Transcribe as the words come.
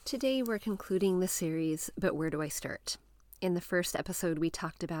Today we're concluding the series, But Where Do I Start? In the first episode, we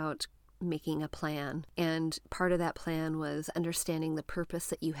talked about making a plan, and part of that plan was understanding the purpose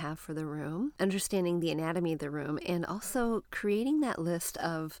that you have for the room, understanding the anatomy of the room, and also creating that list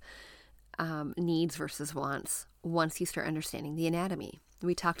of needs versus wants once you start understanding the anatomy.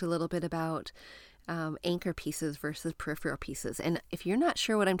 We talked a little bit about anchor pieces versus peripheral pieces, and if you're not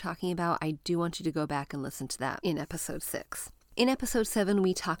sure what I'm talking about, I do want you to go back and listen to that in episode 6. In episode 7,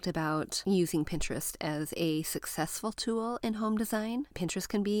 we talked about using Pinterest as a successful tool in home design. Pinterest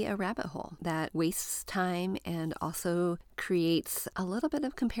can be a rabbit hole that wastes time and also creates a little bit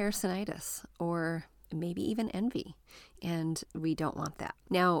of comparisonitis or maybe even envy, and we don't want that.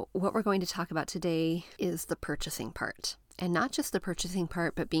 Now, what we're going to talk about today is the purchasing part. And not just the purchasing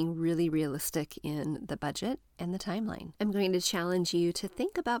part, but being really realistic in the budget and the timeline. I'm going to challenge you to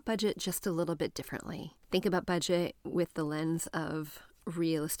think about budget just a little bit differently. Think about budget with the lens of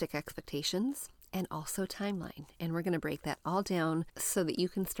realistic expectations and also timeline. And we're going to break that all down so that you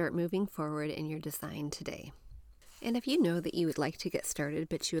can start moving forward in your design today. And if you know that you would like to get started,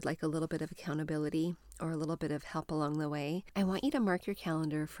 but you would like a little bit of accountability or a little bit of help along the way, I want you to mark your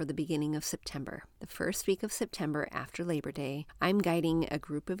calendar for the beginning of September. The first week of September after Labor Day, I'm guiding a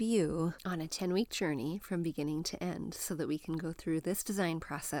group of you on a 10-week journey from beginning to end so that we can go through this design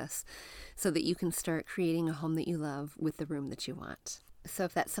process so that you can start creating a home that you love with the room that you want. So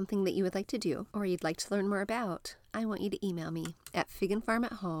if that's something that you would like to do or you'd like to learn more about, I want you to email me at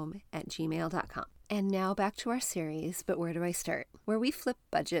figandfarmathome@gmail.com. And now back to our series, But Where Do I Start? Where we flip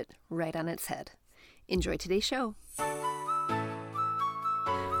budget right on its head. Enjoy today's show.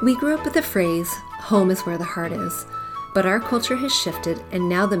 We grew up with the phrase, home is where the heart is, but our culture has shifted and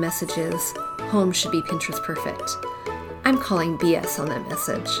now the message is, home should be Pinterest perfect. I'm calling BS on that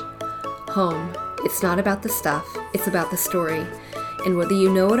message. Home, it's not about the stuff, it's about the story. And whether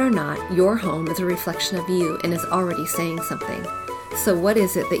you know it or not, your home is a reflection of you and is already saying something. So what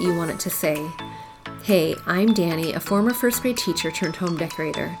is it that you want it to say? Hey, I'm Danny, a former first grade teacher turned home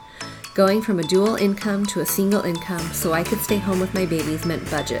decorator. Going from a dual income to a single income so I could stay home with my babies meant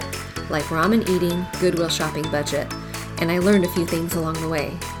budget, like ramen eating, Goodwill shopping budget. And I learned a few things along the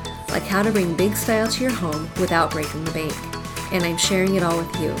way, like how to bring big style to your home without breaking the bank. And I'm sharing it all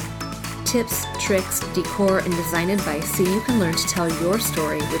with you. Tips, tricks, decor, and design advice so you can learn to tell your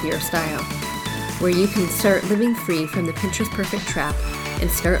story with your style, where you can start living free from the Pinterest perfect trap and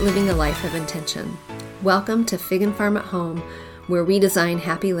start living a life of intention. Welcome to Fig and Farm at Home, where we design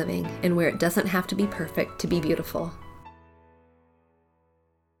happy living and where it doesn't have to be perfect to be beautiful.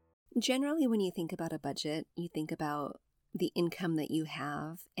 Generally, when you think about a budget, you think about the income that you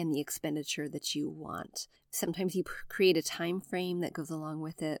have and the expenditure that you want. Sometimes you create a time frame that goes along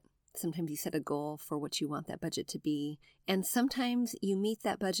with it. Sometimes you set a goal for what you want that budget to be, and sometimes you meet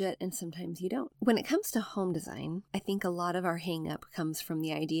that budget and sometimes you don't. When it comes to home design, I think a lot of our hang-up comes from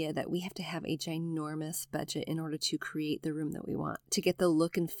the idea that we have to have a ginormous budget in order to create the room that we want. To get the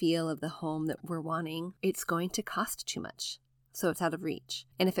look and feel of the home that we're wanting, it's going to cost too much, so it's out of reach.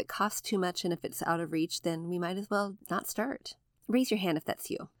 And if it costs too much and if it's out of reach, then we might as well not start. Raise your hand if that's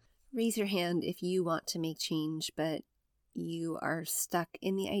you. Raise your hand if you want to make change, but you are stuck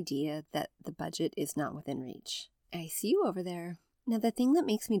in the idea that the budget is not within reach. I see you over there. Now, the thing that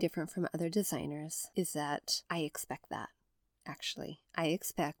makes me different from other designers is that I expect that. Actually, I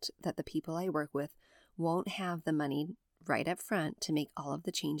expect that the people I work with won't have the money right up front to make all of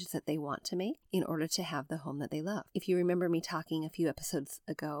the changes that they want to make in order to have the home that they love. If you remember me talking a few episodes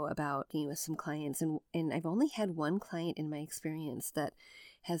ago about being with some clients, and I've only had one client in my experience that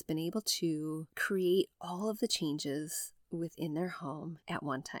has been able to create all of the changes within their home at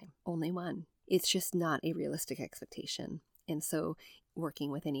one time. Only one. It's just not a realistic expectation. And so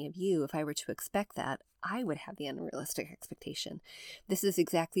working with any of you, if I were to expect that, I would have the unrealistic expectation. This is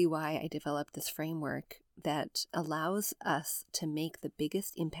exactly why I developed this framework that allows us to make the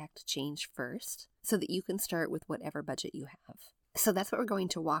biggest impact change first so that you can start with whatever budget you have. So that's what we're going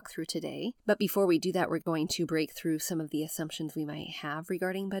to walk through today. But before we do that, we're going to break through some of the assumptions we might have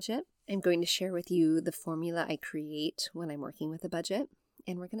regarding budget. I'm going to share with you the formula I create when I'm working with a budget.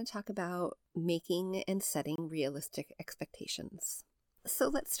 And we're going to talk about making and setting realistic expectations. So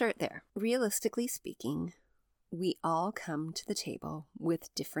let's start there. Realistically speaking, we all come to the table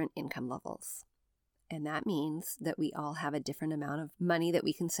with different income levels. And that means that we all have a different amount of money that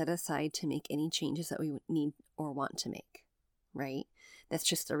we can set aside to make any changes that we need or want to make. right? That's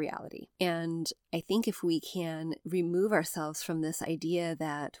just the reality. And I think if we can remove ourselves from this idea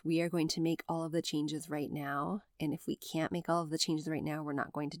that we are going to make all of the changes right now, and if we can't make all of the changes right now, we're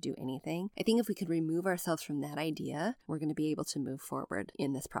not going to do anything. I think if we could remove ourselves from that idea, we're going to be able to move forward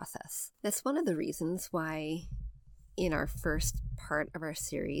in this process. That's one of the reasons why in our first part of our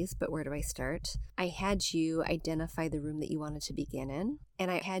series, But Where Do I Start?, I had you identify the room that you wanted to begin in.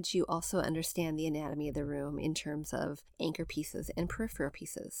 And I had you also understand the anatomy of the room in terms of anchor pieces and peripheral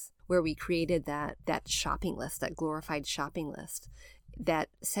pieces, where we created that shopping list, that glorified shopping list that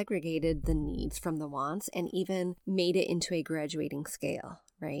segregated the needs from the wants and even made it into a graduating scale,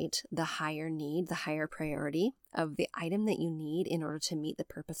 right? The higher need, the higher priority of the item that you need in order to meet the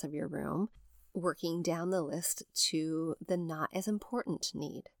purpose of your room, working down the list to the not as important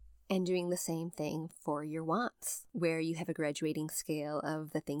need, and doing the same thing for your wants, where you have a graduating scale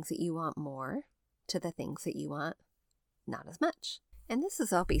of the things that you want more to the things that you want not as much. And this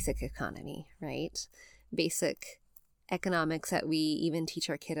is all basic economy, right? Basic economics that we even teach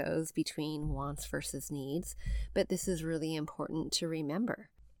our kiddos between wants versus needs. But this is really important to remember.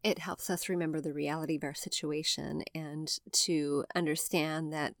 It helps us remember the reality of our situation and to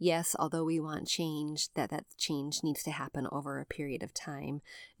understand that, yes, although we want change, that change needs to happen over a period of time,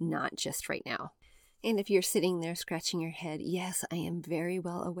 not just right now. And if you're sitting there scratching your head, yes, I am very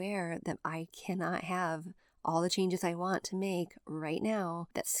well aware that I cannot have all the changes I want to make right now.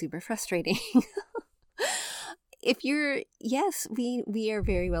 That's super frustrating. Yes, we are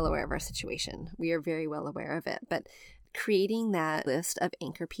very well aware of our situation. We are very well aware of it, but creating that list of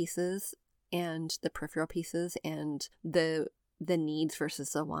anchor pieces and the peripheral pieces and the needs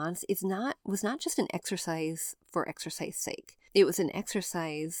versus the wants was not just an exercise for exercise sake. It was an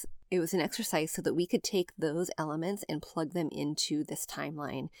exercise so that we could take those elements and plug them into this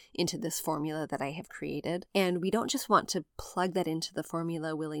timeline, into this formula that I have created. And we don't just want to plug that into the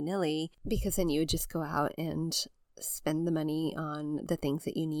formula willy-nilly, because then you would just go out and spend the money on the things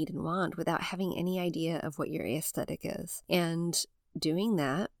that you need and want without having any idea of what your aesthetic is. And doing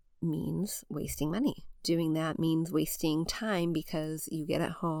that means wasting money. Doing that means wasting time, because you get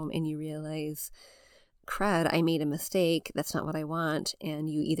at home and you realize, crud, I made a mistake. That's not what I want. And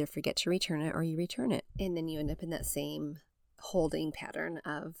you either forget to return it or you return it. And then you end up in that same holding pattern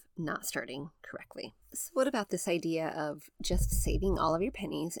of not starting correctly. So what about this idea of just saving all of your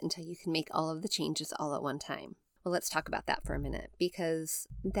pennies until you can make all of the changes all at one time? Well, let's talk about that for a minute, because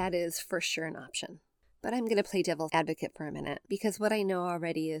that is for sure an option. But I'm going to play devil's advocate for a minute, because what I know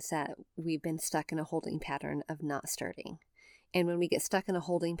already is that we've been stuck in a holding pattern of not starting. And when we get stuck in a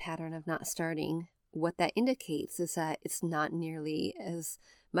holding pattern of not starting, what that indicates is that it's not nearly as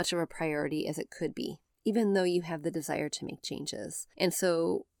much of a priority as it could be, even though you have the desire to make changes. And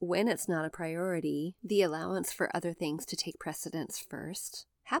so when it's not a priority, the allowance for other things to take precedence first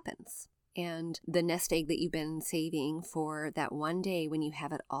happens. And the nest egg that you've been saving for that one day when you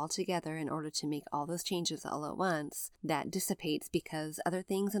have it all together in order to make all those changes all at once, that dissipates because other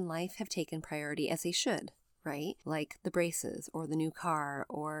things in life have taken priority, as they should, right? Like the braces or the new car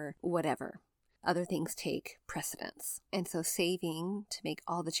or whatever. Other things take precedence. And so saving to make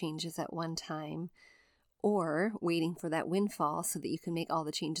all the changes at one time, or waiting for that windfall so that you can make all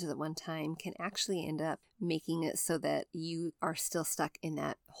the changes at one time, can actually end up making it so that you are still stuck in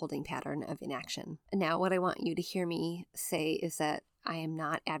that holding pattern of inaction. Now, what I want you to hear me say is that I am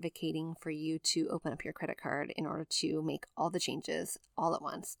not advocating for you to open up your credit card in order to make all the changes all at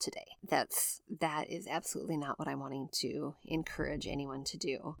once today. That is absolutely not what I'm wanting to encourage anyone to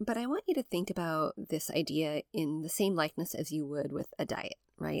do. But I want you to think about this idea in the same likeness as you would with a diet,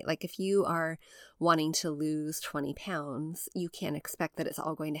 right? Like if you are wanting to lose 20 pounds, you can't expect that it's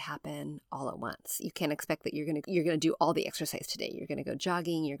all going to happen all at once. You can't expect that you're going to do all the exercise today. You're going to go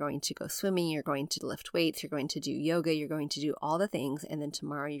jogging, you're going to go swimming, you're going to lift weights, you're going to do yoga, you're going to do all the things, and then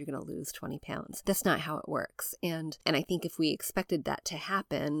tomorrow you're going to lose 20 pounds. That's not how it works. And I think if we expected that to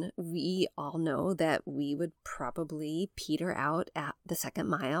happen, we all know that we would probably peter out at the second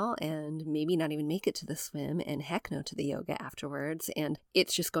mile and maybe not even make it to the swim, and heck no to the yoga afterwards. And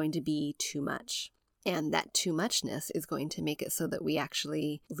it's just going to be too much. And that too muchness is going to make it so that we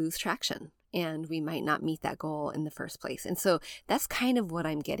actually lose traction and we might not meet that goal in the first place. And so that's kind of what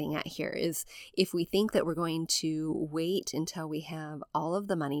I'm getting at here is if we think that we're going to wait until we have all of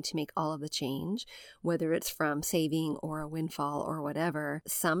the money to make all of the change, whether it's from saving or a windfall or whatever,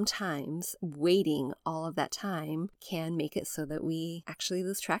 sometimes waiting all of that time can make it so that we actually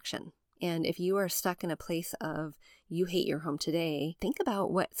lose traction. And if you are stuck in a place of you hate your home today, think about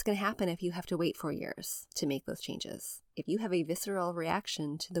what's going to happen if you have to wait 4 years to make those changes. If you have a visceral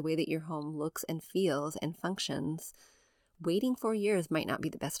reaction to the way that your home looks and feels and functions, waiting 4 years might not be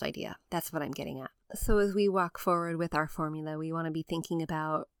the best idea. That's what I'm getting at. So as we walk forward with our formula, we want to be thinking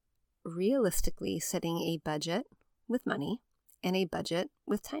about realistically setting a budget with money and a budget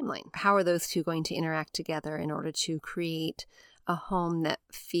with timeline. How are those two going to interact together in order to create a home that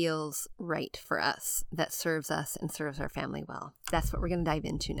feels right for us, that serves us and serves our family well? That's what we're going to dive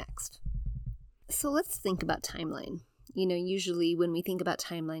into next. So let's think about timeline. Usually when we think about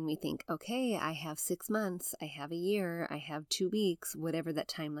timeline, we think, okay, I have 6 months, I have a year, I have 2 weeks, whatever that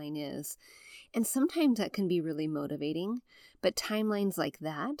timeline is. And sometimes that can be really motivating, but timelines like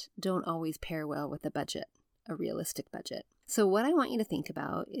that don't always pair well with a budget, a realistic budget. So what I want you to think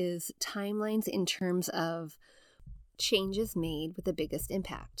about is timelines in terms of changes made with the biggest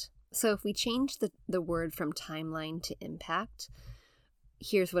impact. So if we change the word from timeline to impact,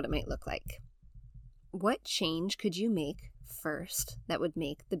 here's what it might look like. What change could you make first that would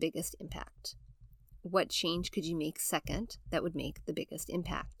make the biggest impact? What change could you make second that would make the biggest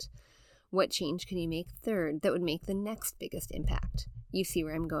impact? What change can you make third that would make the next biggest impact? You see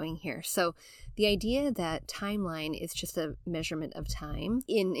where I'm going here. So the idea that timeline is just a measurement of time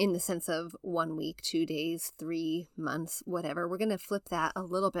in the sense of 1 week, 2 days, 3 months, whatever, we're going to flip that a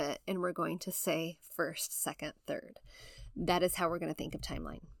little bit and we're going to say first, second, third. That is how we're going to think of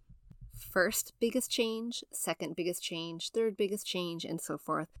timeline. First biggest change, second biggest change, third biggest change, and so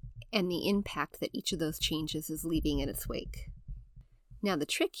forth, and the impact that each of those changes is leaving in its wake. Now, the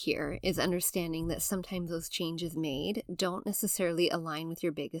trick here is understanding that sometimes those changes made don't necessarily align with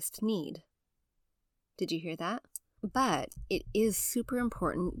your biggest need. Did you hear that? But it is super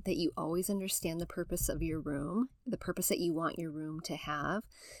important that you always understand the purpose of your room, the purpose that you want your room to have,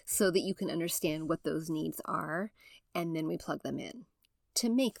 so that you can understand what those needs are, and then we plug them in to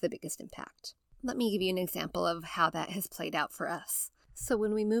make the biggest impact. Let me give you an example of how that has played out for us. So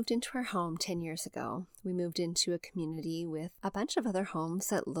when we moved into our home 10 years ago, we moved into a community with a bunch of other homes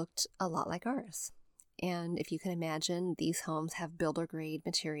that looked a lot like ours. And if you can imagine, these homes have builder-grade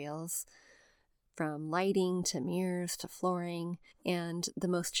materials, from lighting to mirrors to flooring, and the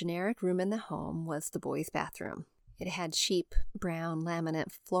most generic room in the home was the boys' bathroom. It had cheap brown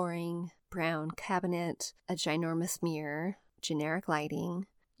laminate flooring, brown cabinet, a ginormous mirror, generic lighting.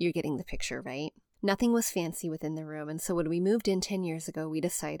 You're getting the picture, right? Nothing was fancy within the room, and so when we moved in 10 years ago, we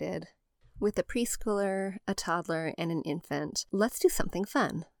decided, with a preschooler, a toddler, and an infant, let's do something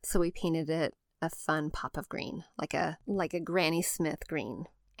fun. So we painted it a fun pop of green, like a Granny Smith green.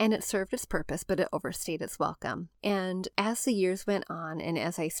 And it served its purpose, but it overstayed its welcome. And as the years went on, and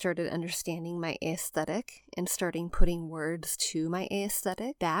as I started understanding my aesthetic and starting putting words to my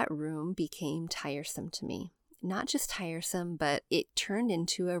aesthetic, that room became tiresome to me. Not just tiresome, but it turned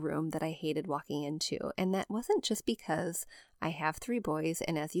into a room that I hated walking into. And that wasn't just because I have 3 boys,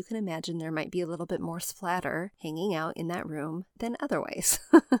 and as you can imagine, there might be a little bit more splatter hanging out in that room than otherwise.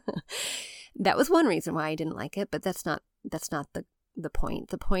 That was one reason why I didn't like it, but that's not the point.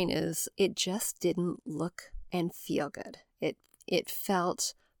 The point is, it just didn't look and feel good. It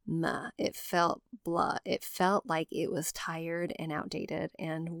felt meh. It felt blah. It felt like it was tired and outdated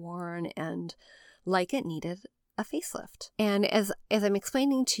and worn and like it needed a facelift. And as I'm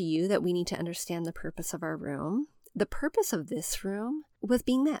explaining to you that we need to understand the purpose of our room, the purpose of this room was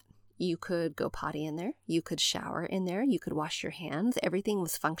being met. You could go potty in there, you could shower in there, you could wash your hands, everything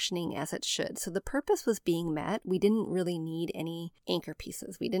was functioning as it should. So the purpose was being met. We didn't really need any anchor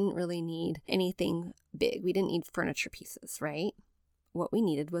pieces. We didn't really need anything big. We didn't need furniture pieces, right? What we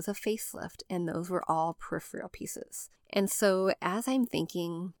needed was a facelift, and those were all peripheral pieces. And so as I'm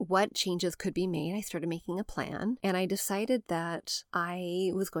thinking what changes could be made, I started making a plan, and I decided that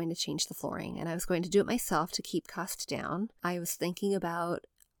I was going to change the flooring, and I was going to do it myself to keep costs down. I was thinking about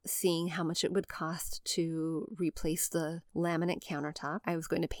seeing how much it would cost to replace the laminate countertop. I was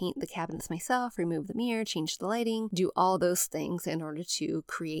going to paint the cabinets myself, remove the mirror, change the lighting, do all those things in order to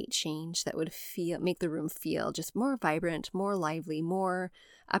create change that would make the room feel just more vibrant, more lively, more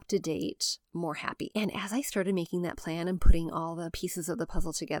up to date, more happy. And as I started making that plan and putting all the pieces of the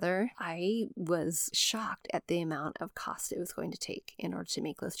puzzle together, I was shocked at the amount of cost it was going to take in order to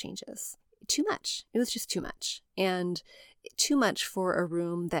make those changes. Too much. It was just too much. And too much for a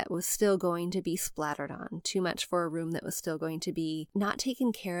room that was still going to be splattered on. Too much for a room that was still going to be not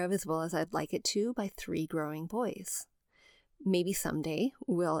taken care of as well as I'd like it to by 3 growing boys. Maybe someday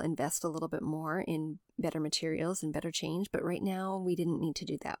we'll invest a little bit more in better materials and better change, but right now we didn't need to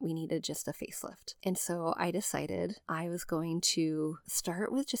do that. We needed just a facelift. And so I decided I was going to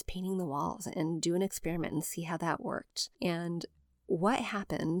start with just painting the walls and do an experiment and see how that worked. And what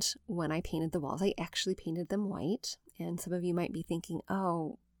happened when I painted the walls, I actually painted them white. And some of you might be thinking,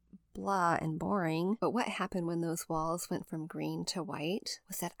 oh, blah and boring. But what happened when those walls went from green to white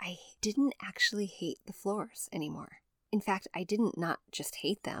was that I didn't actually hate the floors anymore. In fact, I didn't not just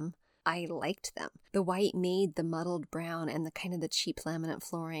hate them, I liked them. The white made the muddled brown and the kind of the cheap laminate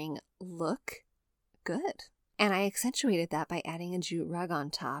flooring look good. And I accentuated that by adding a jute rug on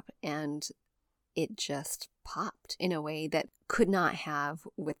top, and it just popped in a way that could not have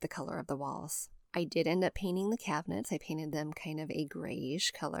with the color of the walls. I did end up painting the cabinets. I painted them kind of a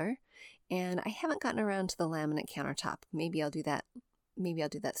grayish color, and I haven't gotten around to the laminate countertop. Maybe I'll do that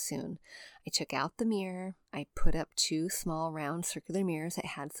soon. I took out the mirror. I put up 2 small round circular mirrors that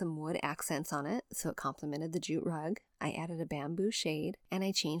had some wood accents on it, so it complemented the jute rug. I added a bamboo shade, and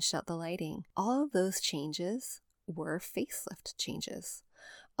I changed out the lighting. All of those changes were facelift changes.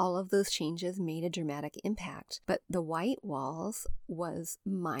 All of those changes made a dramatic impact, but the white walls was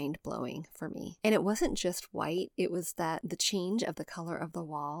mind-blowing for me. And it wasn't just white, it was that the change of the color of the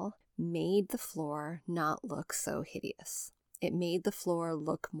wall made the floor not look so hideous. It made the floor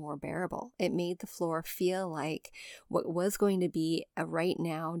look more bearable. It made the floor feel like what was going to be a right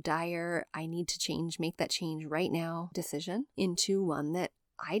now, dire, I need to make that change right now decision into one that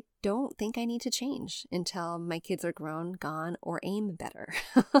I don't think I need to change until my kids are grown, gone, or aim better.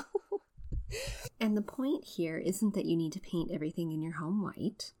 And the point here isn't that you need to paint everything in your home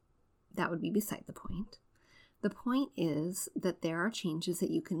white. That would be beside the point. The point is that there are changes that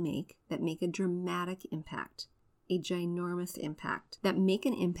you can make that make a dramatic impact, a ginormous impact, that make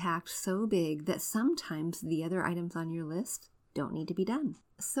an impact so big that sometimes the other items on your list don't need to be done.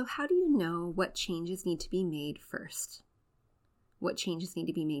 So how do you know what changes need to be made first? What changes need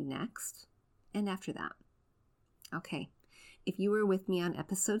to be made next? And after that? Okay, if you were with me on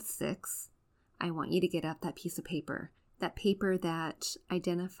episode 6, I want you to get out that piece of paper. That paper that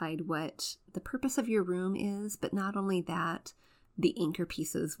identified what the purpose of your room is, but not only that, the anchor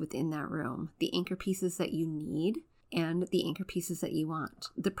pieces within that room, the anchor pieces that you need and the anchor pieces that you want,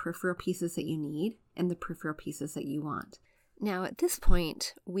 the peripheral pieces that you need and the peripheral pieces that you want. Now, at this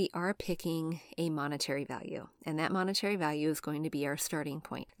point, we are picking a monetary value, and that monetary value is going to be our starting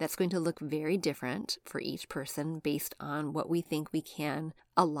point. That's going to look very different for each person based on what we think we can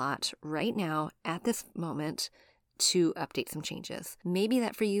allot right now at this moment to update some changes. Maybe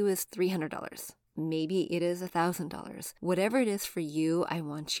that for you is $300. Maybe it is $1,000. Whatever it is for you, I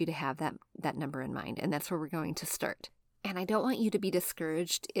want you to have that number in mind, and that's where we're going to start. And I don't want you to be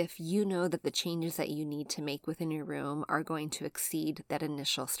discouraged if you know that the changes that you need to make within your room are going to exceed that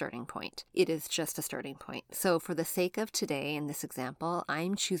initial starting point. It is just a starting point. So for the sake of today in this example,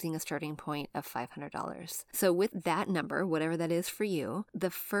 I'm choosing a starting point of $500. So with that number, whatever that is for you, the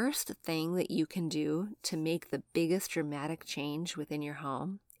first thing that you can do to make the biggest dramatic change within your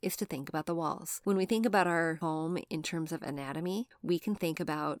home is to think about the walls. When we think about our home in terms of anatomy, we can think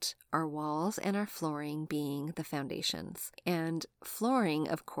about our walls and our flooring being the foundations. And flooring,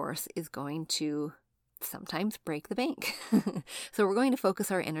 of course, is going to sometimes break the bank. So we're going to focus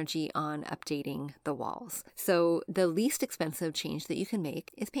our energy on updating the walls. So the least expensive change that you can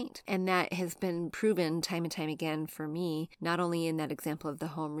make is paint. And that has been proven time and time again for me, not only in that example of the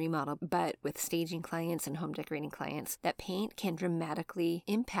home remodel, but with staging clients and home decorating clients, that paint can dramatically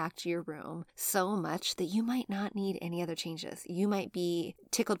impact your room so much that you might not need any other changes. You might be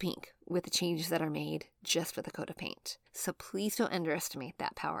tickled pink with the changes that are made just with a coat of paint. So please don't underestimate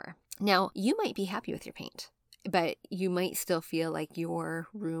that power. Now, you might be happy with your paint, but you might still feel like your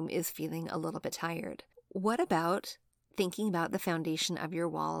room is feeling a little bit tired. What about thinking about the foundation of your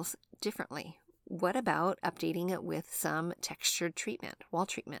walls differently? What about updating it with some textured treatment, wall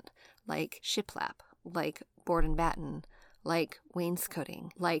treatment, like shiplap, like board and batten, like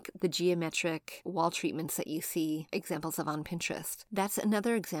wainscoting, like the geometric wall treatments that you see examples of on Pinterest? That's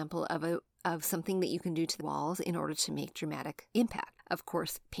another example of something that you can do to the walls in order to make dramatic impact. Of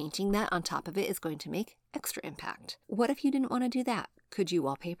course, painting that on top of it is going to make extra impact. What if you didn't want to do that? Could you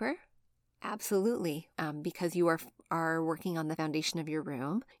wallpaper? Absolutely. Because you are working on the foundation of your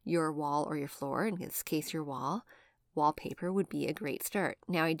room, your wall or your floor, in this case your wall, wallpaper would be a great start.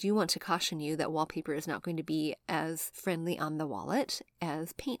 Now, I do want to caution you that wallpaper is not going to be as friendly on the wallet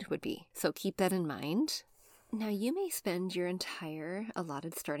as paint would be. So keep that in mind. Now, you may spend your entire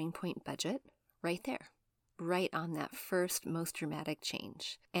allotted starting point budget right there, right on that first most dramatic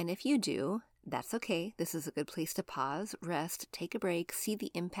change. And if you do, that's okay. This is a good place to pause, rest, take a break, see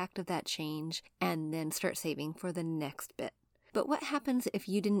the impact of that change, and then start saving for the next bit. But what happens if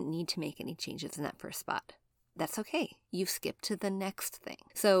you didn't need to make any changes in that first spot? That's okay. You've skipped to the next thing.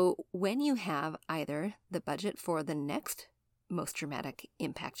 So when you have either the budget for the next most dramatic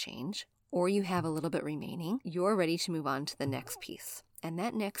impact change, or you have a little bit remaining, you're ready to move on to the next piece. And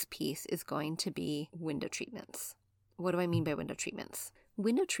that next piece is going to be window treatments. What do I mean by window treatments?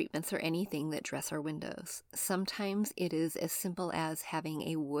 Window treatments are anything that dress our windows. Sometimes it is as simple as having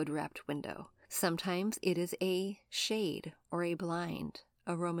a wood-wrapped window. Sometimes it is a shade or a blind,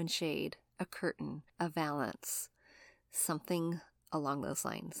 a Roman shade, a curtain, a valance, something along those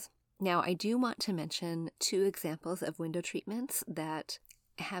lines. Now, I do want to mention 2 examples of window treatments that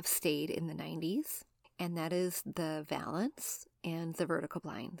have stayed in the 90s, and that is the valance and the vertical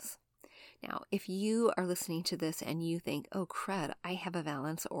blinds. Now, if you are listening to this and you think, oh crud, I have a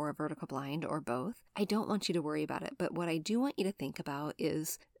valance or a vertical blind or both, I don't want you to worry about it. But what I do want you to think about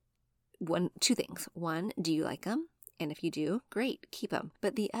is 2 things. 1, do you like them? And if you do, great, keep them.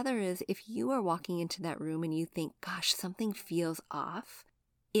 But the other is, if you are walking into that room and you think, gosh, something feels off,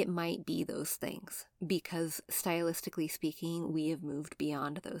 it might be those things, because stylistically speaking, we have moved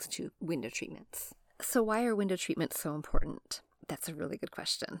beyond those 2 window treatments. So why are window treatments so important? That's a really good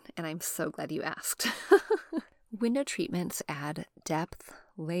question, and I'm so glad you asked. Window treatments add depth,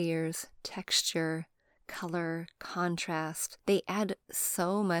 layers, texture, color, contrast. They add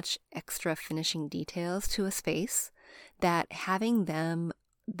so much extra finishing details to a space that having them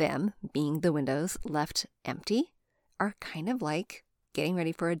being the windows, left empty are kind of like getting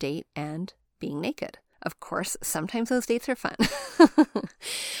ready for a date and being naked. Of course, sometimes those dates are fun.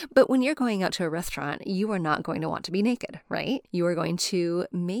 But when you're going out to a restaurant, you are not going to want to be naked, right? You're going to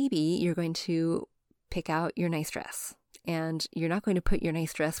pick out your nice dress. And you're not going to put your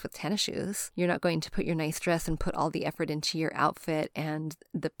nice dress with tennis shoes. You're not going to put your nice dress and put all the effort into your outfit and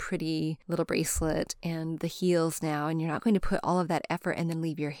the pretty little bracelet and the heels now. And you're not going to put all of that effort and then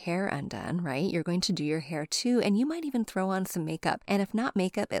leave your hair undone, right? You're going to do your hair too. And you might even throw on some makeup. And if not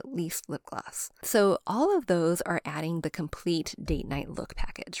makeup, at least lip gloss. So all of those are adding the complete date night look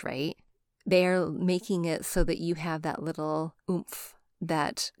package, right? They're making it so that you have that little oomph,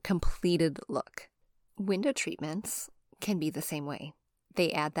 that completed look. Window treatments can be the same way.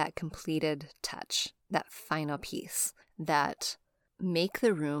 They add that completed touch, that final piece, that make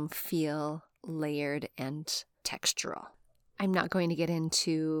the room feel layered and textural. I'm not going to get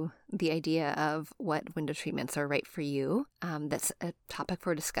into the idea of what window treatments are right for you. That's a topic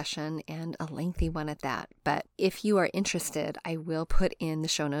for discussion, and a lengthy one at that. But if you are interested, I will put in the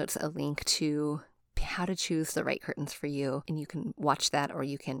show notes a link to how to choose the right curtains for you, and you can watch that or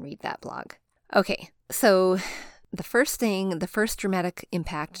you can read that blog. Okay, so the first dramatic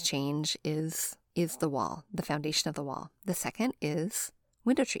impact change is the wall, the foundation of the wall. The second is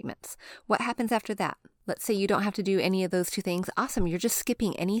window treatments. What happens after that? Let's say you don't have to do any of those 2 things. Awesome. You're just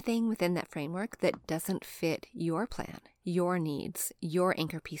skipping anything within that framework that doesn't fit your plan, your needs, your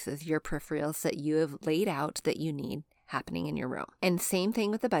anchor pieces, your peripherals that you have laid out that you need happening in your room. And same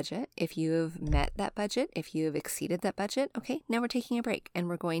thing with the budget. If you have met that budget, if you have exceeded that budget, okay, now we're taking a break and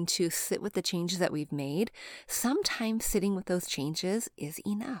we're going to sit with the changes that we've made. Sometimes sitting with those changes is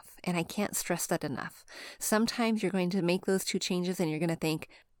enough. And I can't stress that enough. Sometimes you're going to make those 2 changes and you're going to think,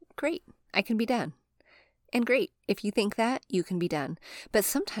 great, I can be done. And great, if you think that, you can be done. But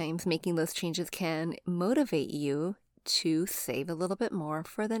sometimes making those changes can motivate you to save a little bit more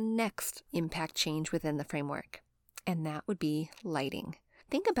for the next impact change within the framework. And that would be lighting.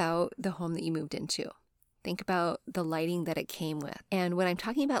 Think about the home that you moved into. Think about the lighting that it came with. And when I'm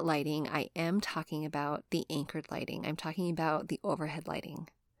talking about lighting, I am talking about the anchored lighting. I'm talking about the overhead lighting.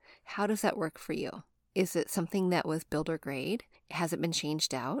 How does that work for you? Is it something that was builder grade? Has it been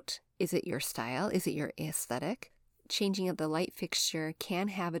changed out? Is it your style? Is it your aesthetic? Changing of the light fixture can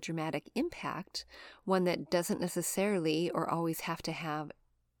have a dramatic impact, one that doesn't necessarily or always have to have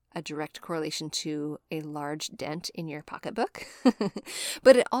a direct correlation to a large dent in your pocketbook,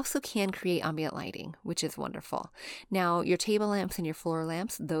 but it also can create ambient lighting, which is wonderful. Now, your table lamps and your floor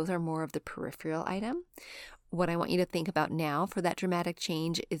lamps, those are more of the peripheral item. What I want you to think about now for that dramatic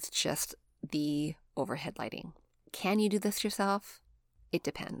change is just the overhead lighting. Can you do this yourself? It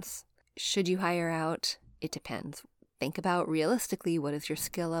depends. Should you hire out? It depends. Think about realistically, what is your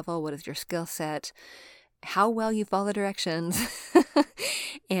skill level? What is your skill set? How well you follow directions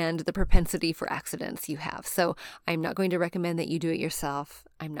and the propensity for accidents you have. So I'm not going to recommend that you do it yourself.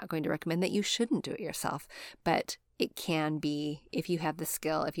 I'm not going to recommend that you shouldn't do it yourself, but it can be, if you have the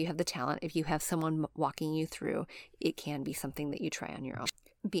skill, if you have the talent, if you have someone walking you through, it can be something that you try on your own.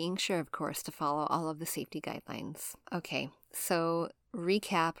 Being sure, of course, to follow all of the safety guidelines. Okay, so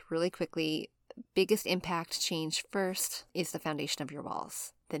recap really quickly. Biggest impact change first is the foundation of your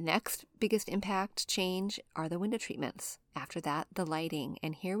walls. The next biggest impact change are the window treatments. After that, the lighting.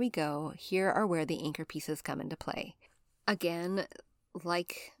 And here we go. Here are where the anchor pieces come into play. Again,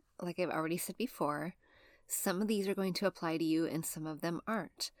 like I've already said before, Some of these are going to apply to you and some of them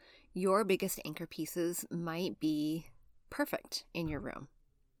aren't. Your biggest anchor pieces might be perfect in your room.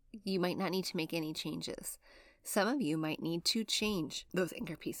 You might not need to make any changes. Some of you might need to change those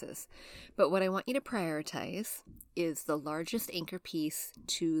anchor pieces. But what I want you to prioritize is the largest anchor piece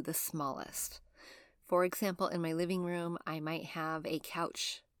to the smallest. For example, in my living room, I might have a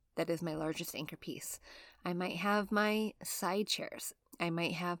couch that is my largest anchor piece. I might have my side chairs. I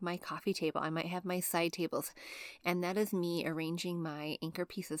might have my coffee table. I might have my side tables. And that is me arranging my anchor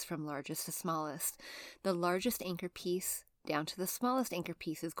pieces from largest to smallest. The largest anchor piece down to the smallest anchor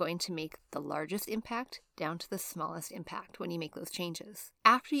piece is going to make the largest impact down to the smallest impact when you make those changes.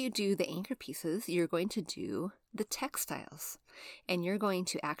 After you do the anchor pieces, you're going to do the textiles. And you're going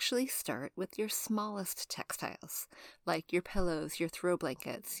to actually start with your smallest textiles, like your pillows, your throw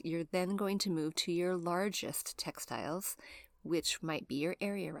blankets. You're then going to move to your largest textiles, which might be your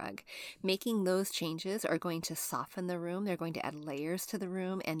area rug. Making those changes are going to soften the room. They're going to add layers to the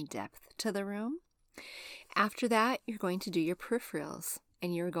room and depth to the room. After that, you're going to do your peripherals,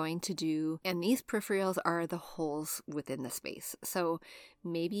 and these peripherals are the holes within the space. So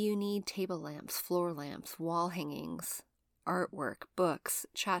maybe you need table lamps, floor lamps, wall hangings, artwork, books,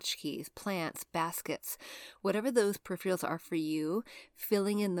 tchotchkes, plants, baskets, whatever those peripherals are for you,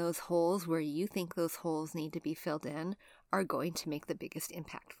 filling in those holes where you think those holes need to be filled in are going to make the biggest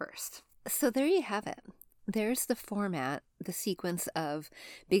impact first. So there you have it. There's the format, the sequence of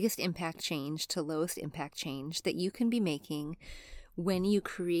biggest impact change to lowest impact change that you can be making when you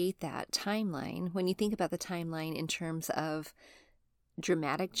create that timeline, when you think about the timeline in terms of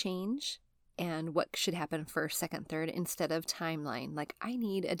dramatic change and what should happen first, second, third, instead of timeline. Like, I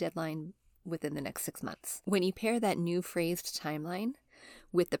need a deadline within the next 6 months. When you pair that new phrased timeline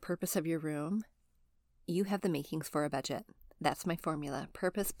with the purpose of your room, you have the makings for a budget. That's my formula.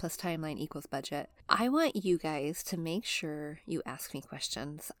 Purpose plus timeline equals budget. I want you guys to make sure you ask me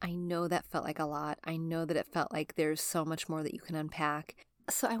questions. I know that felt like a lot. I know that it felt like there's so much more that you can unpack.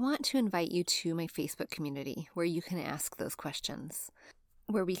 So I want to invite you to my Facebook community where you can ask those questions,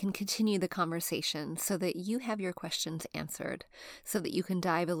 where we can continue the conversation so that you have your questions answered, so that you can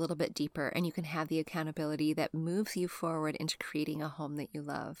dive a little bit deeper and you can have the accountability that moves you forward into creating a home that you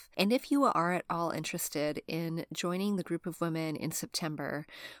love. And if you are at all interested in joining the group of women in September,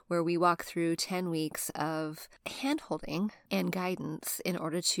 where we walk through 10 weeks of hand-holding and guidance in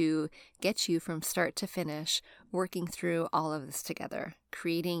order to get you from start to finish, working through all of this together,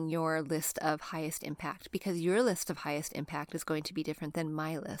 creating your list of highest impact, because your list of highest impact is going to be different than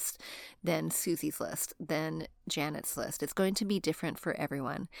my list, than Susie's list, than Janet's list. It's going to be different for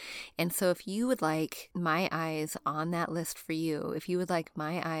everyone. And so if you would like my eyes on that list for you, if you would like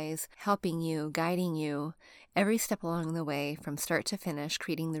my eyes helping you, guiding you every step along the way from start to finish,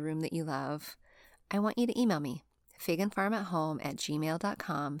 creating the room that you love, I want you to email me,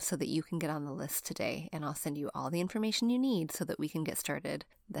 figandfarm@home@gmail.com, so that you can get on the list today, and I'll send you all the information you need so that we can get started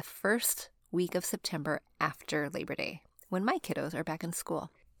the first week of September after Labor Day, when my kiddos are back in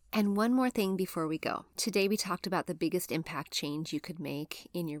school. And one more thing before we go. Today we talked about the biggest impact change you could make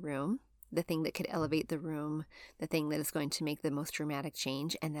in your room, the thing that could elevate the room, the thing that is going to make the most dramatic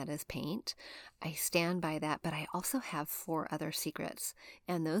change, and that is paint. I stand by that, but I also have 4 other secrets.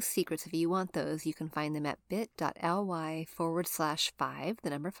 And those secrets, if you want those, you can find them at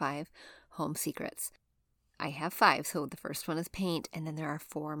bit.ly/5, home secrets. I have 5, so the first one is paint, and then there are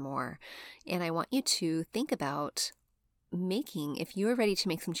 4 more. And I want you to think about if you are ready to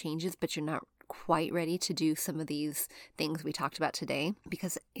make some changes, but you're not quite ready to do some of these things we talked about today,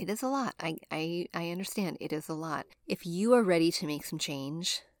 because it is a lot. I understand it is a lot. If you are ready to make some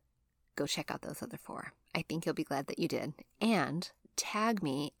change, go check out those other 4. I think you'll be glad that you did. And tag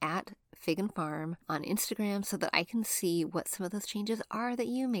me at Fig and Farm on Instagram so that I can see what some of those changes are that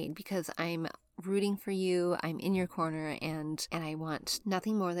you made, because I'm rooting for you. I'm in your corner, and I want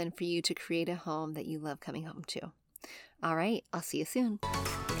nothing more than for you to create a home that you love coming home to. All right, I'll see you soon.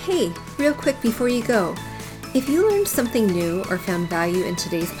 Hey, real quick before you go, if you learned something new or found value in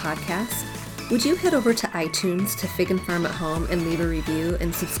today's podcast, would you head over to iTunes to Fig and Farm at Home and leave a review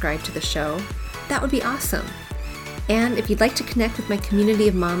and subscribe to the show? That would be awesome. And if you'd like to connect with my community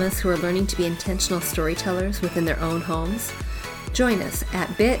of mamas who are learning to be intentional storytellers within their own homes, join us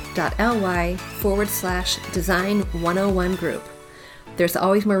at bit.ly/design101 group. There's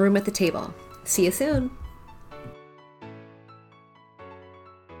always more room at the table. See you soon.